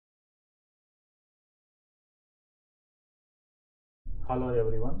Hello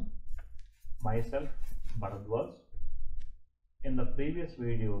everyone, myself Bharadwaj. In the previous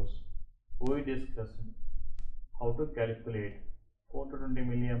videos, we discussed how to calculate 420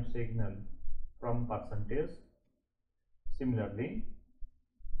 milliamp signal from percentage. Similarly,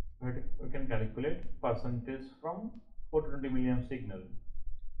 we can calculate percentage from 420 milliamp signal.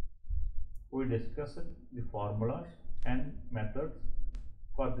 We discussed the formulas and methods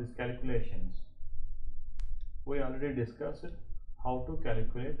for these calculations. We already discussed how to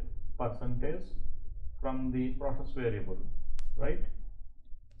calculate percentage from the process variable, right?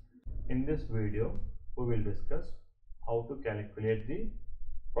 In this video, we will discuss how to calculate the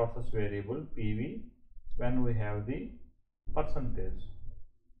process variable PV when we have the percentage.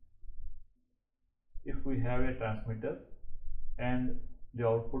 If we have a transmitter and the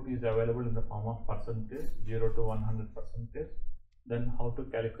output is available in the form of percentage 0 to 100 percentage, then how to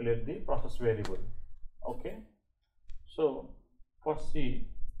calculate the process variable? Okay, so first see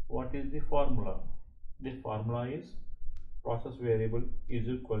what is the formula. The formula is process variable is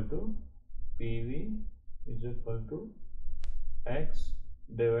equal to PV is equal to X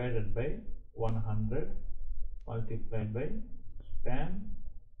divided by 100 multiplied by span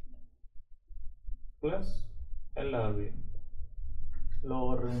plus LRV,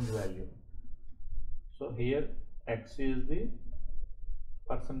 lower range value. So here X is the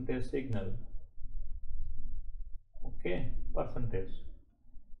percentage signal. Okay, percentage.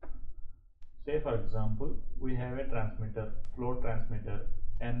 Say for example, we have a transmitter, float transmitter,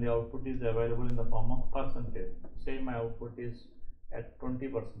 and the output is available in the form of percentage. Say my output is at 20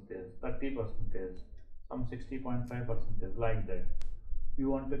 percentage, 30 percentage, some 60.5 percentage, like that. You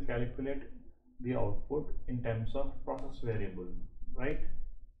want to calculate the output in terms of process variable, right?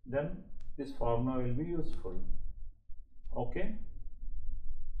 Then this formula will be useful. Okay,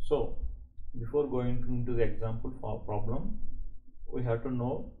 so before going into the example for problem, we have to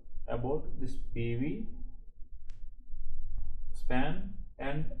know about this PV, span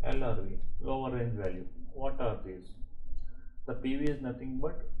and LRV, lower range value. What are these? The PV is nothing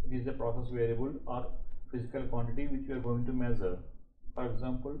but this is a process variable or physical quantity which we are going to measure. For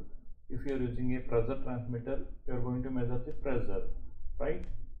example, if you are using a pressure transmitter, you are going to measure the pressure, right?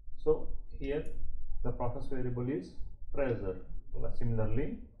 So here the process variable is pressure.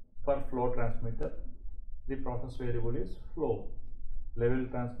 Similarly, for flow transmitter, the process variable is flow. Level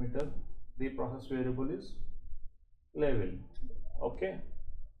transmitter, the process variable is level. Okay,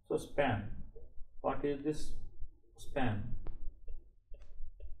 so span, what is this span?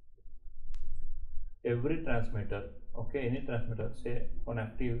 Every transmitter, okay, any transmitter, say on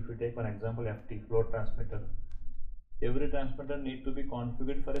FT, if you take one example FT, float transmitter, every transmitter need to be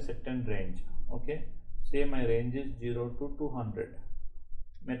configured for a certain range. Okay, say my range is 0 to 200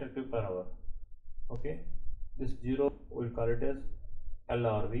 meter cube per hour. Okay, this 0 we will call it as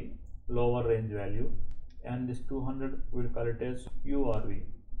LRV, lower range value, and this 200 we will call it as URV,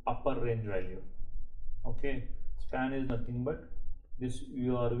 upper range value. Okay, span is nothing but this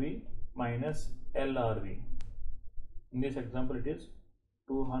URV minus LRV. In this example it is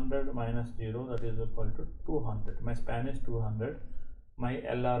 200 minus 0, that is equal to 200. My span is 200, my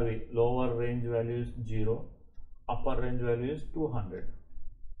LRV, lower range value is 0, upper range value is 200.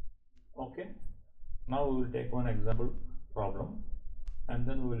 Okay, now we will take one example problem and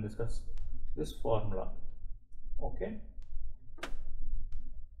then we will discuss this formula. Okay,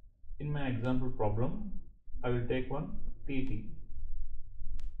 in my example problem I will take one TT,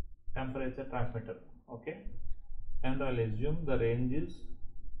 temperature transmitter. Okay, and I'll assume the range is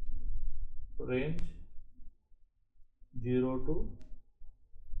 0 to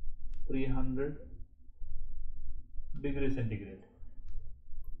 300 degrees centigrade.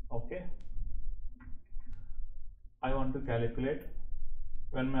 Okay, I want to calculate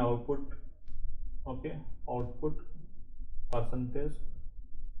when my output, okay, output percentage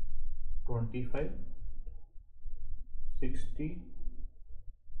 25, 60,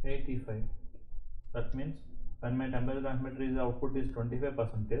 85. That means when my temperature transmitter is output is 25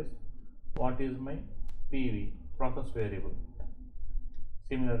 percentage, what is my PV, process variable?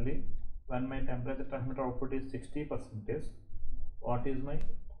 Similarly, when my temperature transmitter output is 60 percentage, what is my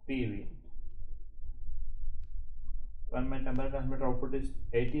PV? When my temperature transmitter output is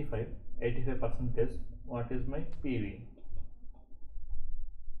 85 percentage, what is my PV?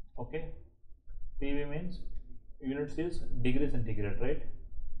 Okay, PV means units is degree centigrade, right?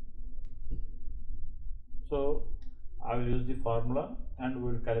 So I will use the formula and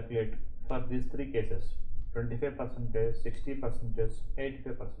we will calculate for these three cases: 25 percentage, 60 percentage,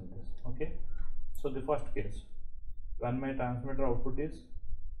 85 percentage. Okay, so the first case, when my transmitter output is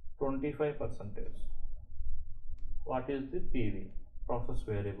 25 percentage, what is the PV, process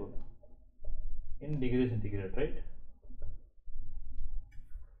variable in degree centigrade, right?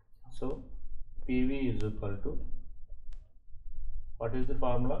 So PV is equal to, what is the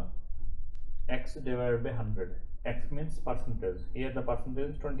formula? X divided by 100. X means percentage. Here the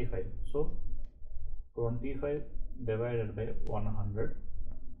percentage is 25. So 25 divided by 100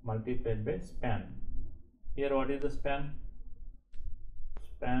 multiplied by span. Here what is the span?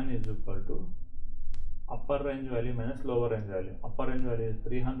 Span is equal to upper range value minus lower range value. Upper range value is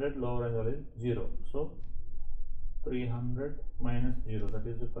 300, lower range value is 0. So 300 minus 0, that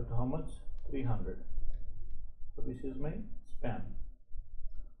is equal to how much? 300. So this is my span.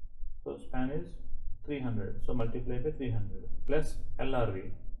 So span is 300. So multiply by 300 plus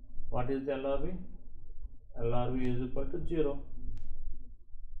LRV. What is the LRV? LRV is equal to 0.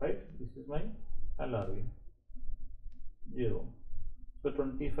 Right? This is my LRV. 0. So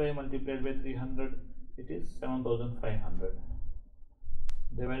 25 multiplied by 300, it is 7500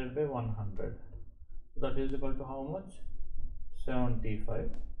 divided by 100. That is equal to how much?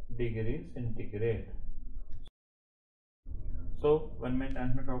 75 degrees centigrade. So when my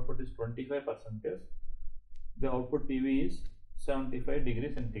transmitter output is 25%, the output PV is 75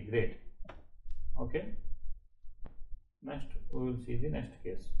 degrees centigrade. Okay. Next we will see the next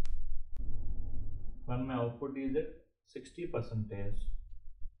case. When my output is at 60%,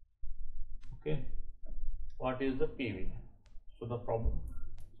 okay, what is the PV? So the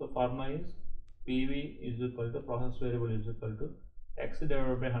formula is PV is equal to, process variable is equal to X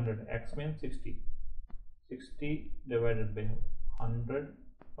divided by 100. X means 60. 60 divided by 100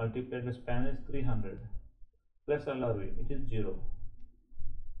 multiplied by span is 300 plus LRV, it is 0.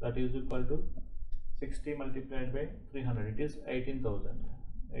 That is equal to 60 multiplied by 300, it is 18,000.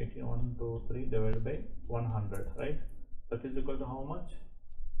 1, 2, 3 divided by 100, right? That is equal to how much?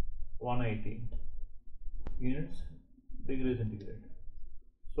 180 units degree centigrade.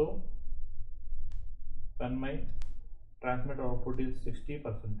 So when my transmitter output is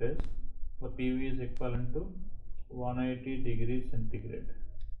 60%, the PV is equivalent to 180 degrees centigrade.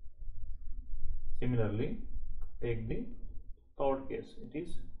 Similarly, take the third case, it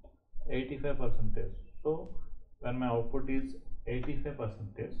is 85%. So when my output is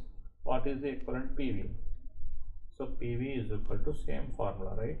 85%, what is the equivalent PV? So PV is equal to same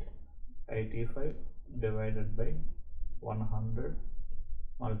formula, right? 85 divided by 100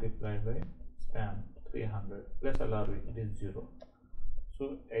 multiplied by span 300 plus LRV, it is 0.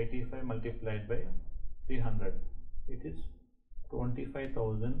 So 85 multiplied by 300, it is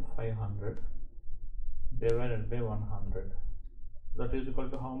 25,500 divided by 100. That is equal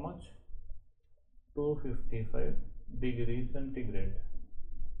to how much? 255 degrees centigrade.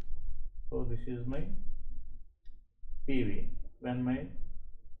 So this is my PV when my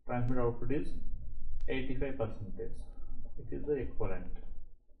transmitter output is 85%. It is the equivalent.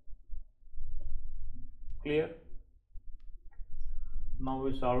 Clear? Now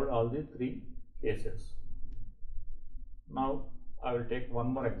we solved all the three cases. Now I will take one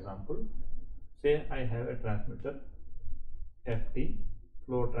more example. Say I have a transmitter FT,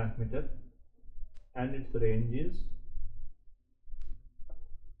 flow transmitter, and its range is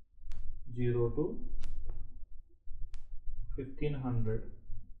 0 to 1500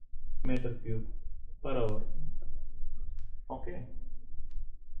 meter cube per hour. Okay.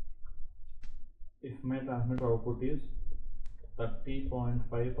 If my transmitter output is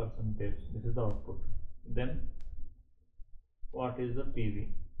 30.5%, this is the output, then what is the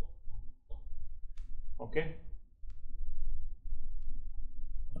PV? Okay.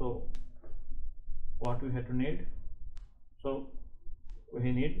 So what we have to need? So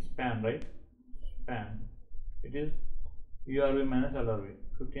we need span, right? Span, it is URV minus LRV,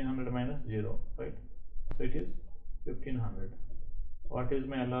 1500 minus 0, right? So it is 1500. What is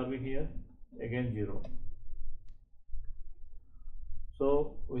my LRV here? Again 0.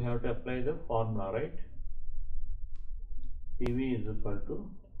 So we have to apply the formula, right? PV is equal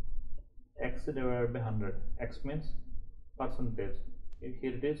to X divided by 100. X means percentage.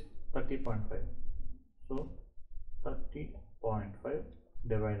 Here it is 30.5. So 30.5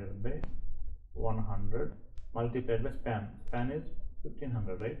 divided by 100 multiplied by span. Span is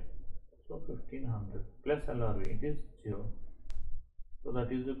 1500, right? So 1500 plus LRV, it is 0. So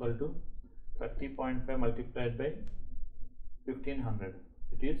that is equal to 30.5 multiplied by 1500.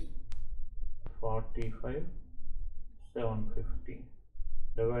 It is 45,750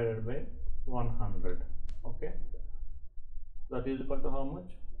 divided by 100. Okay. That is equal to how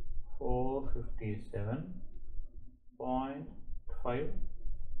much? 457.5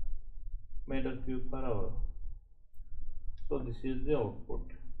 meter cube per hour. So this is the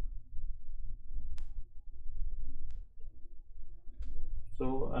output.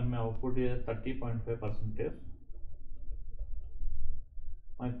 and my output is 30.5%.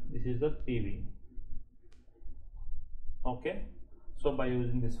 This is the PV. Okay, so by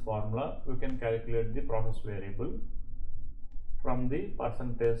using this formula we can calculate the process variable from the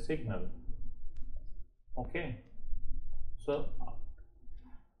percentage signal. Okay, so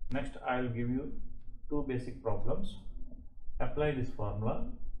next I will give you two basic problems. Apply this formula,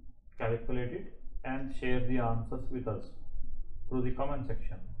 calculate it, and share the answers with us through the comment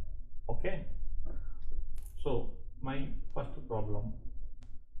section. Okay, so my first problem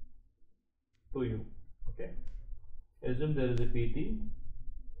to you. Okay, assume there is a PT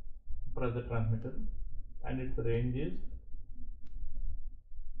pressure transmitter and its range is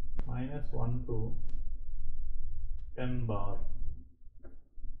 -1 to 10 bar.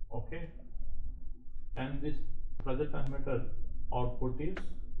 Okay, and this pressure transmitter output is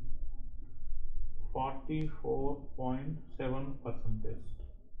 44.7%.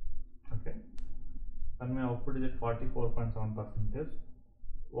 Okay, and my output is at 44.7%.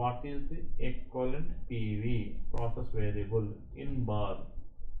 What is the equivalent PV, process variable, in bar?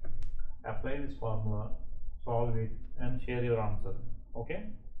 Apply this formula, solve it, and share your answer. Okay,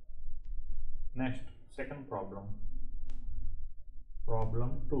 next, second problem.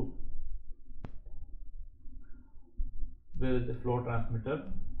 Problem 2. There is a flow transmitter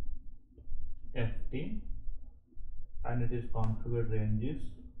FT and it is configured range is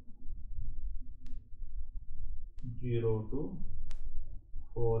 0 to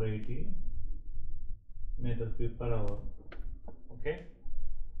 480 meter cube per hour. Okay,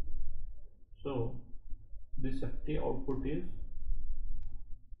 so this FT output is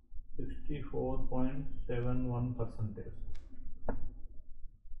 64.71%.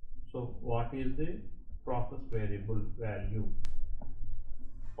 So what is the process variable value?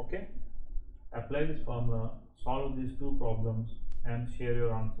 Okay, apply this formula, solve these two problems, and share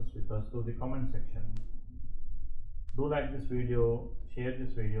your answers with us through the comment section. Do like this video, share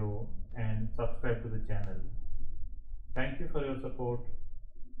this video, and subscribe to the channel. Thank you for your support.